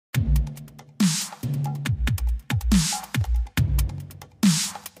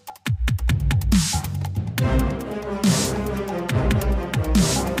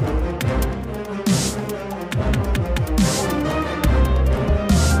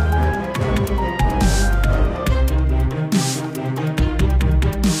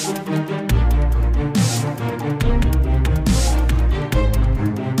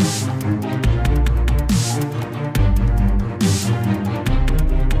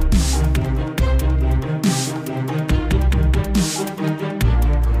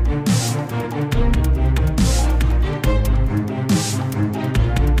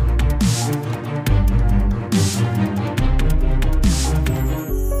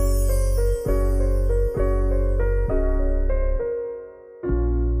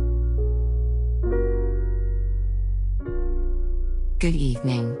Good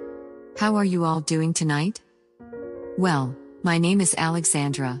evening. How are you all doing tonight? Well, my name is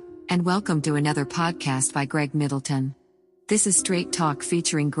Alexandra, and welcome to another podcast by Greg Middleton. This is Straight Talk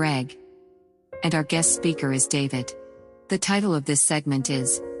featuring Greg. And our guest speaker is David. The title of this segment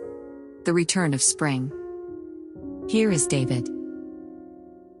is The Return of Spring. Here is David.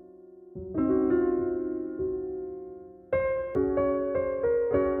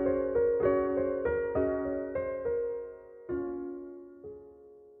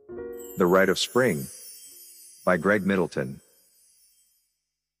 The Rite of Spring by Greg Middleton.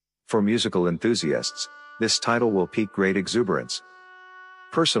 For musical enthusiasts, this title will pique great exuberance.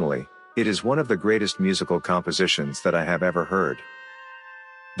 Personally, it is one of the greatest musical compositions that I have ever heard.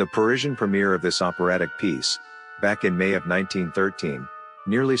 The Parisian premiere of this operatic piece, back in May of 1913,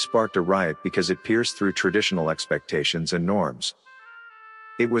 nearly sparked a riot because it pierced through traditional expectations and norms.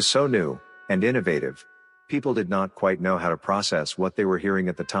 It was so new and innovative, people did not quite know how to process what they were hearing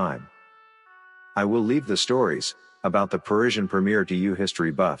at the time. I will leave the stories about the Parisian premiere to you history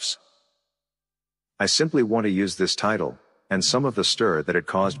buffs. I simply want to use this title, and some of the stir that it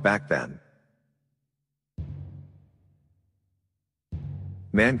caused back then.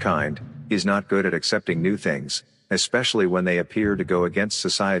 Mankind is not good at accepting new things, especially when they appear to go against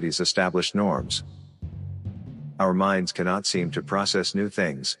society's established norms. Our minds cannot seem to process new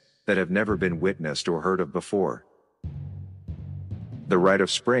things that have never been witnessed or heard of before. The Rite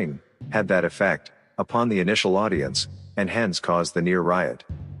of Spring had that effect upon the initial audience, and hence caused the near riot.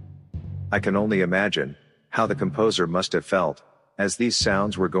 I can only imagine how the composer must have felt as these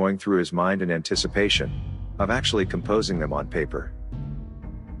sounds were going through his mind in anticipation of actually composing them on paper.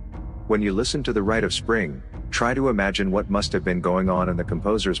 When you listen to the Rite of Spring, try to imagine what must have been going on in the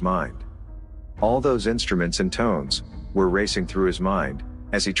composer's mind. All those instruments and tones were racing through his mind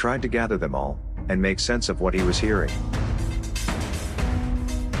as he tried to gather them all and make sense of what he was hearing.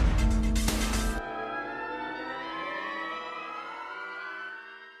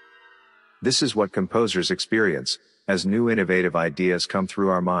 This is what composers experience as new innovative ideas come through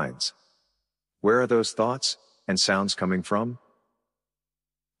our minds. Where are those thoughts and sounds coming from?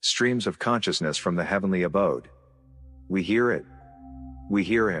 Streams of consciousness from the heavenly abode. We hear it. We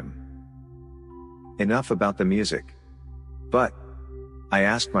hear him. Enough about the music. But I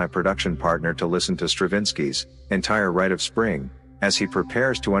asked my production partner to listen to Stravinsky's entire Rite of Spring as he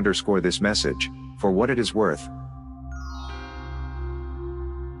prepares to underscore this message for what it is worth.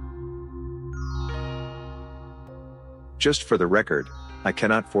 Just for the record, I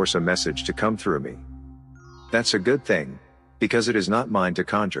cannot force a message to come through me. That's a good thing, because it is not mine to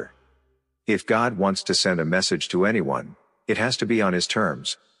conjure. If God wants to send a message to anyone, it has to be on his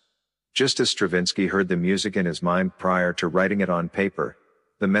terms. Just as Stravinsky heard the music in his mind prior to writing it on paper,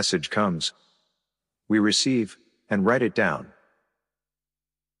 the message comes. We receive and write it down.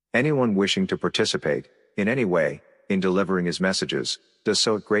 Anyone wishing to participate, in any way, in delivering his messages, does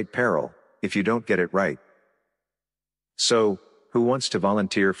so at great peril, if you don't get it right. So, who wants to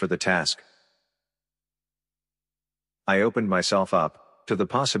volunteer for the task? I opened myself up to the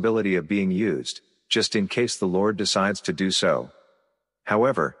possibility of being used, just in case the Lord decides to do so.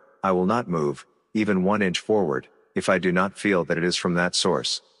 However, I will not move, even 1 inch forward, if I do not feel that it is from that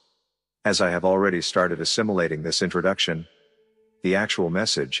source. As I have already started assimilating this introduction, the actual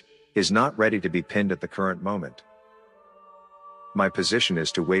message is not ready to be pinned at the current moment. My position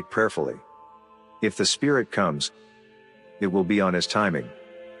is to wait prayerfully. If the Spirit comes, it will be on his timing.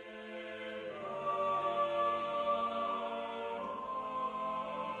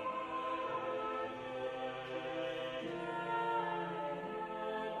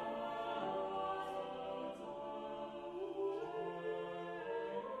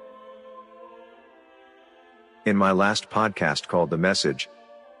 In my last podcast called The Message,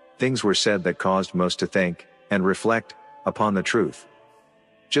 things were said that caused most to think and reflect upon the truth.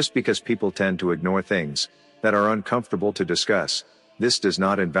 Just because people tend to ignore things that are uncomfortable to discuss, this does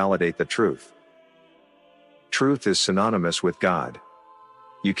not invalidate the truth. Truth is synonymous with God.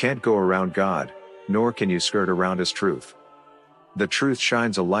 You can't go around God, nor can you skirt around his truth. The truth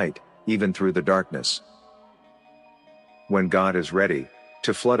shines a light, even through the darkness. When God is ready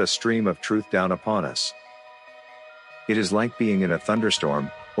to flood a stream of truth down upon us, it is like being in a thunderstorm,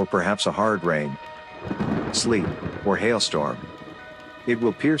 or perhaps a hard rain, sleet, or hailstorm. It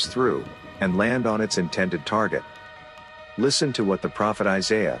will pierce through and land on its intended target. Listen to what the prophet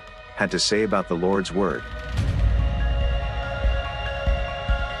Isaiah had to say about the Lord's word.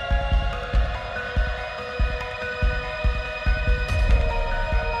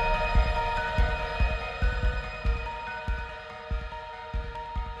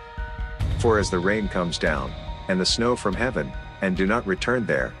 For as the rain comes down, and the snow from heaven, and do not return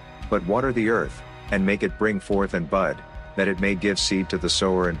there, but water the earth, and make it bring forth and bud, that it may give seed to the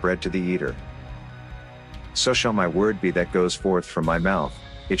sower and bread to the eater. So shall my word be that goes forth from my mouth,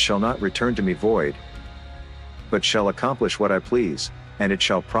 it shall not return to me void, but shall accomplish what I please, and it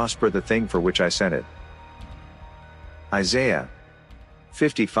shall prosper the thing for which I sent it. Isaiah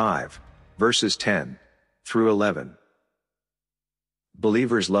 55, verses 10 through 11.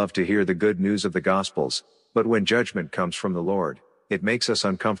 Believers love to hear the good news of the Gospels, but when judgment comes from the Lord, it makes us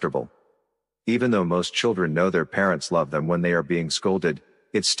uncomfortable. Even though most children know their parents love them when they are being scolded,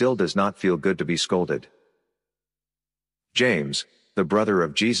 it still does not feel good to be scolded. James, the brother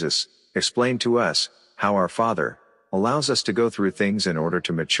of Jesus, explained to us how our Father allows us to go through things in order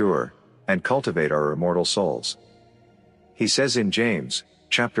to mature and cultivate our immortal souls. He says in James,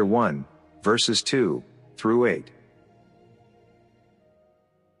 chapter 1, verses 2 through 8.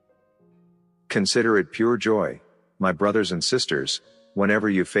 Consider it pure joy, my brothers and sisters, whenever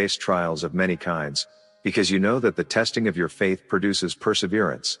you face trials of many kinds, because you know that the testing of your faith produces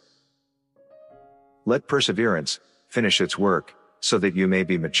perseverance. Let perseverance finish its work, so that you may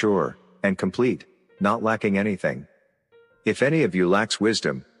be mature and complete, not lacking anything. If any of you lacks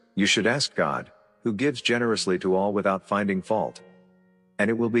wisdom, you should ask God, who gives generously to all without finding fault, and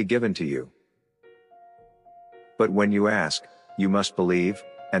it will be given to you. But when you ask, you must believe,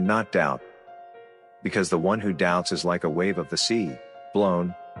 and not doubt, because the one who doubts is like a wave of the sea,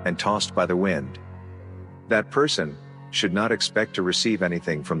 blown and tossed by the wind. That person should not expect to receive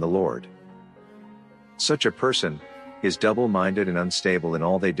anything from the Lord. Such a person is double-minded and unstable in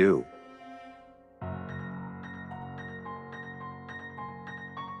all they do.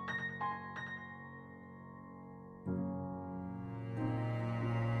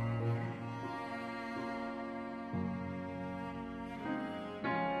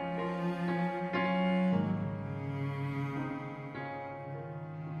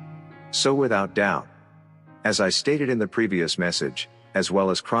 So without doubt, as I stated in the previous message, as well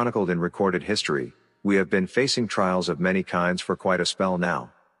as chronicled in recorded history, we have been facing trials of many kinds for quite a spell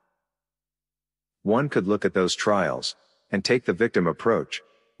now. One could look at those trials, and take the victim approach,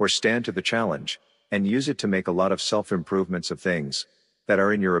 or stand to the challenge, and use it to make a lot of self-improvements of things that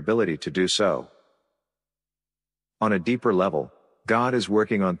are in your ability to do so. On a deeper level, God is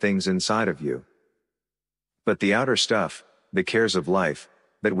working on things inside of you. But the outer stuff, the cares of life,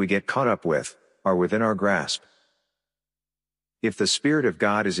 that we get caught up with, are within our grasp. If the Spirit of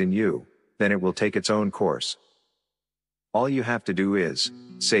God is in you, then it will take its own course. All you have to do is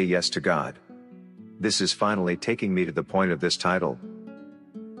say yes to God. This is finally taking me to the point of this title,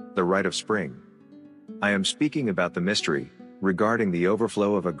 The Rite of Spring. I am speaking about the mystery regarding the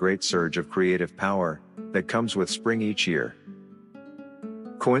overflow of a great surge of creative power that comes with spring each year.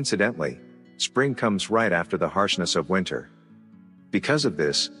 Coincidentally, spring comes right after the harshness of winter. Because of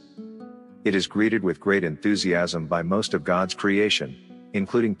this, it is greeted with great enthusiasm by most of God's creation,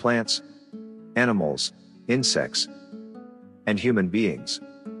 including plants, animals, insects, and human beings.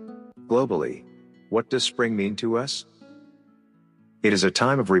 Globally, what does spring mean to us? It is a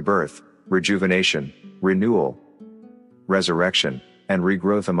time of rebirth, rejuvenation, renewal, resurrection, and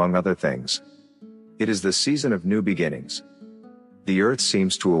regrowth, among other things. It is the season of new beginnings. The earth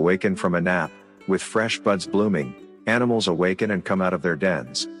seems to awaken from a nap, with fresh buds blooming. Animals awaken and come out of their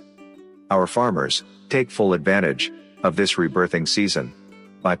dens. Our farmers take full advantage of this rebirthing season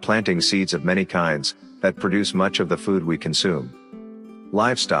by planting seeds of many kinds that produce much of the food we consume.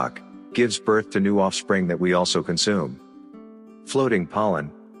 Livestock gives birth to new offspring that we also consume. Floating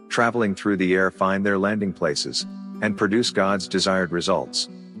pollen, traveling through the air, find their landing places and produce God's desired results.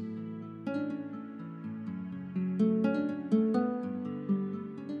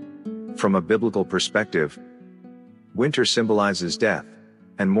 From a biblical perspective, winter symbolizes death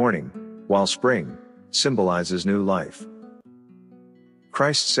and mourning, while spring symbolizes new life.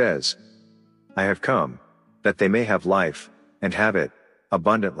 Christ says, "I have come, that they may have life, and have it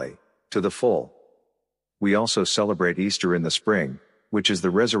abundantly, to the full." We also celebrate Easter in the spring, which is the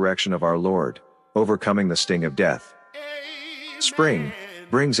resurrection of our Lord, overcoming the sting of death. Spring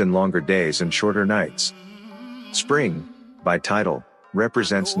brings in longer days and shorter nights. Spring, by title,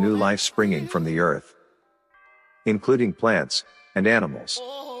 represents new life springing from the earth, including plants and animals.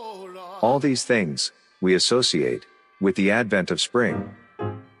 All these things we associate with the advent of spring.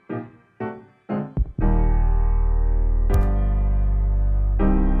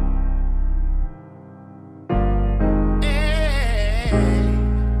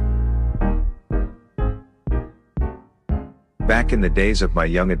 Back in the days of my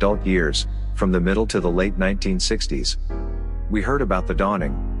young adult years, from the middle to the late 1960s, we heard about the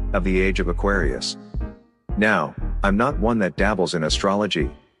dawning of the age of Aquarius. Now, I'm not one that dabbles in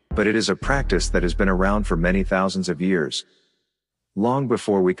astrology, but it is a practice that has been around for many thousands of years. Long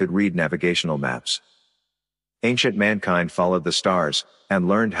before we could read navigational maps. Ancient mankind followed the stars, and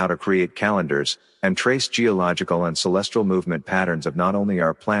learned how to create calendars, and trace geological and celestial movement patterns of not only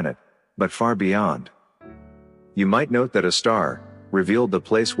our planet, but far beyond. You might note that a star revealed the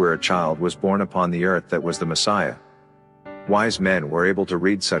place where a child was born upon the earth that was the Messiah. Wise men were able to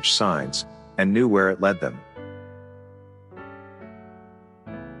read such signs, and knew where it led them.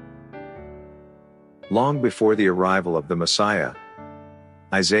 Long before the arrival of the Messiah,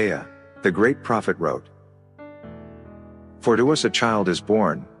 Isaiah, the great prophet, wrote, "For to us a child is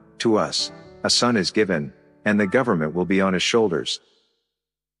born, to us a son is given, and the government will be on his shoulders.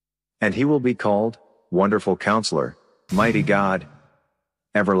 And he will be called Wonderful Counselor, Mighty God,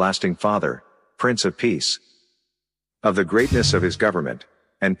 Everlasting Father, Prince of Peace. Of the greatness of his government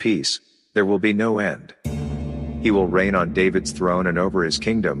and peace there will be no end. He will reign on David's throne and over his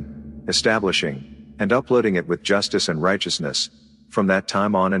kingdom, establishing and upholding it with justice and righteousness, from that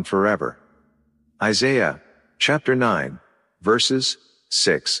time on and forever." Isaiah, chapter 9, verses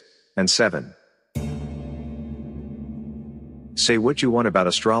 6 and 7. Say what you want about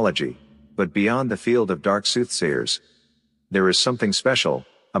astrology, but beyond the field of dark soothsayers, there is something special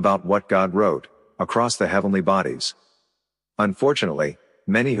about what God wrote across the heavenly bodies. Unfortunately,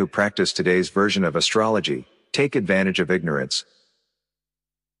 many who practice today's version of astrology take advantage of ignorance.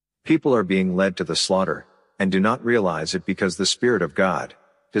 People are being led to the slaughter, and do not realize it because the Spirit of God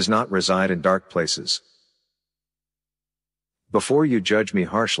does not reside in dark places. Before you judge me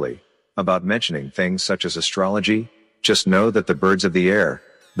harshly about mentioning things such as astrology, just know that the birds of the air,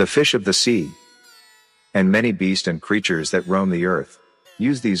 the fish of the sea, and many beasts and creatures that roam the earth,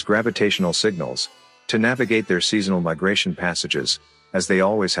 use these gravitational signals to navigate their seasonal migration passages, as they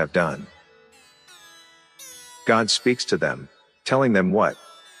always have done. God speaks to them, telling them what,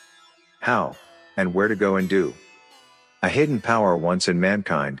 how, and where to go and do. A hidden power once in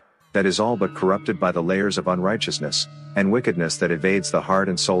mankind, that is all but corrupted by the layers of unrighteousness and wickedness that evades the heart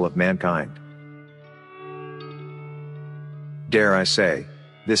and soul of mankind. Dare I say,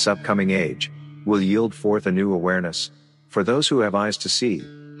 this upcoming age will yield forth a new awareness for those who have eyes to see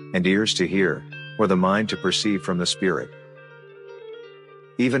and ears to hear, or the mind to perceive from the Spirit.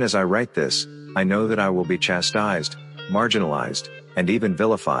 Even as I write this, I know that I will be chastised, marginalized, and even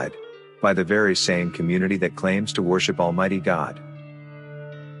vilified by the very same community that claims to worship Almighty God.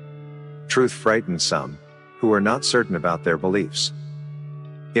 Truth frightens some who are not certain about their beliefs.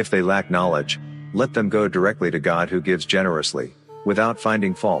 If they lack knowledge, let them go directly to God, who gives generously, without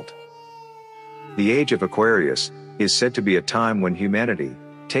finding fault. The age of Aquarius is said to be a time when humanity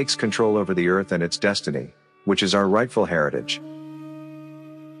takes control over the earth and its destiny, which is our rightful heritage.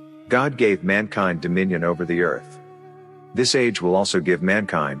 God gave mankind dominion over the earth. This age will also give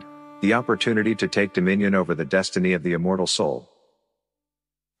mankind the opportunity to take dominion over the destiny of the immortal soul.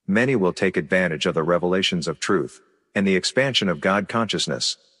 Many will take advantage of the revelations of truth and the expansion of God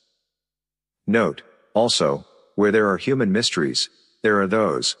consciousness. Note, also, where there are human mysteries, there are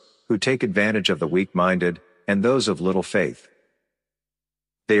those who take advantage of the weak-minded and those of little faith.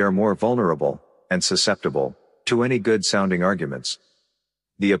 They are more vulnerable and susceptible to any good-sounding arguments.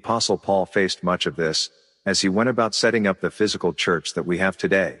 The Apostle Paul faced much of this as he went about setting up the physical church that we have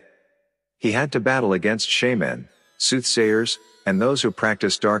today. He had to battle against shaman, soothsayers, and those who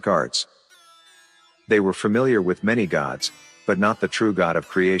practiced dark arts. They were familiar with many gods, but not the true God of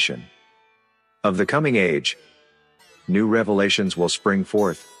creation. Of the coming age, new revelations will spring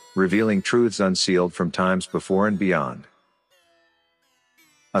forth, revealing truths unsealed from times before and beyond.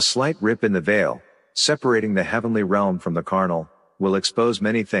 A slight rip in the veil, separating the heavenly realm from the carnal, will expose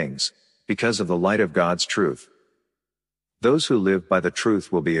many things, because of the light of God's truth. Those who live by the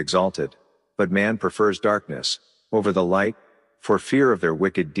truth will be exalted, but man prefers darkness over the light, for fear of their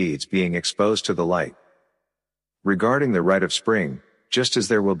wicked deeds being exposed to the light. Regarding the Rite of Spring, just as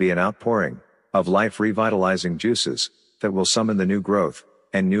there will be an outpouring of life-revitalizing juices that will summon the new growth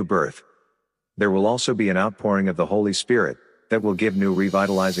and new birth, there will also be an outpouring of the Holy Spirit that will give new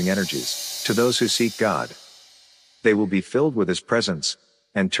revitalizing energies to those who seek God. They will be filled with His presence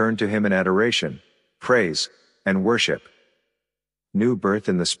and turn to Him in adoration, praise, and worship. New birth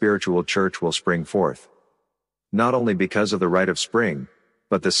in the spiritual church will spring forth. Not only because of the Rite of Spring,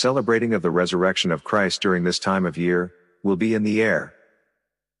 but the celebrating of the resurrection of Christ during this time of year will be in the air.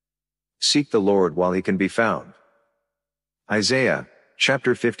 Seek the Lord while He can be found. Isaiah,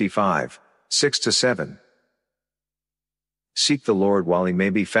 chapter 55, 6-7. Seek the Lord while He may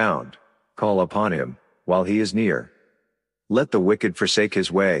be found, call upon Him while He is near. Let the wicked forsake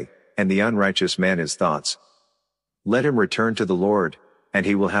his way, and the unrighteous man his thoughts. Let him return to the Lord, and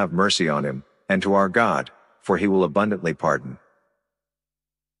he will have mercy on him, and to our God, for he will abundantly pardon.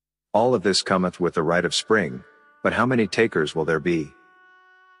 All of this cometh with the Rite of Spring, but how many takers will there be?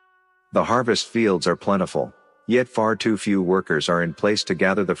 The harvest fields are plentiful, yet far too few workers are in place to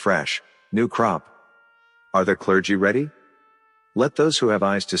gather the fresh, new crop. Are the clergy ready? Let those who have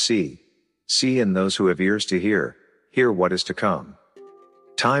eyes to see, and those who have ears to hear what is to come.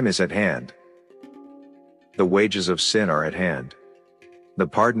 Time is at hand. The wages of sin are at hand. The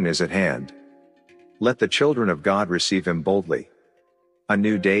pardon is at hand. Let the children of God receive him boldly. A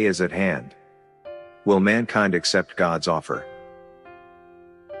new day is at hand. Will mankind accept God's offer?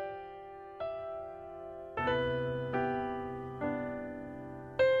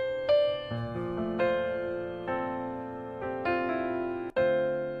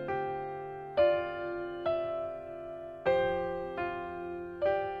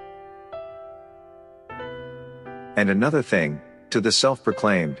 And another thing, to the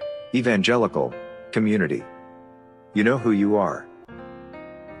self-proclaimed, evangelical, community. You know who you are.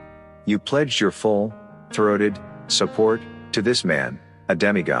 You pledged your full-throated support to this man, a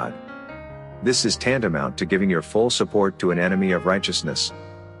demigod. This is tantamount to giving your full support to an enemy of righteousness.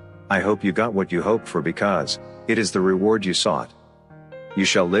 I hope you got what you hoped for, because it is the reward you sought. You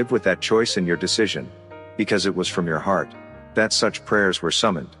shall live with that choice in your decision, because it was from your heart that such prayers were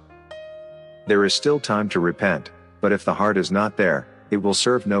summoned. There is still time to repent, but if the heart is not there, it will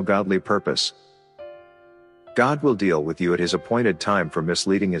serve no godly purpose. God will deal with you at his appointed time for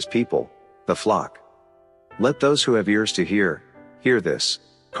misleading his people, the flock. Let those who have ears to hear this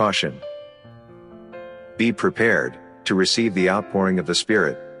caution. Be prepared to receive the outpouring of the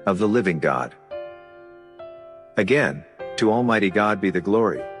Spirit of the living God. Again, to Almighty God be the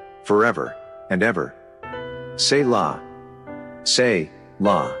glory, forever and ever. Selah.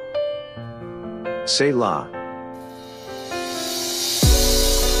 Selah. Selah.